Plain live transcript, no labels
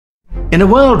In a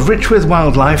world rich with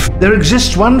wildlife, there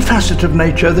exists one facet of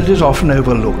nature that is often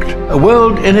overlooked. A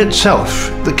world in itself,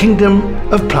 the kingdom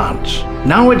of plants.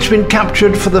 Now it's been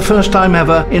captured for the first time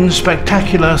ever in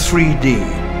spectacular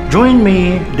 3D. Join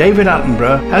me, David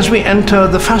Attenborough, as we enter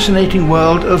the fascinating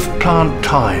world of plant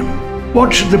time.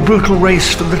 Watch the brutal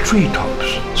race for the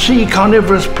treetops. See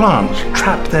carnivorous plants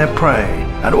trap their prey.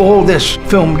 And all this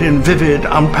filmed in vivid,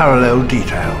 unparalleled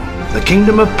detail. The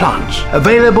Kingdom of Plants,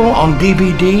 available on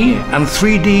DVD and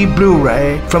 3D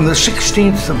Blu-ray from the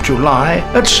 16th of July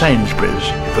at Sainsbury's.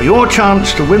 For your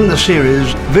chance to win the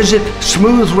series, visit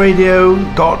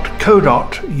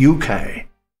smoothradio.co.uk.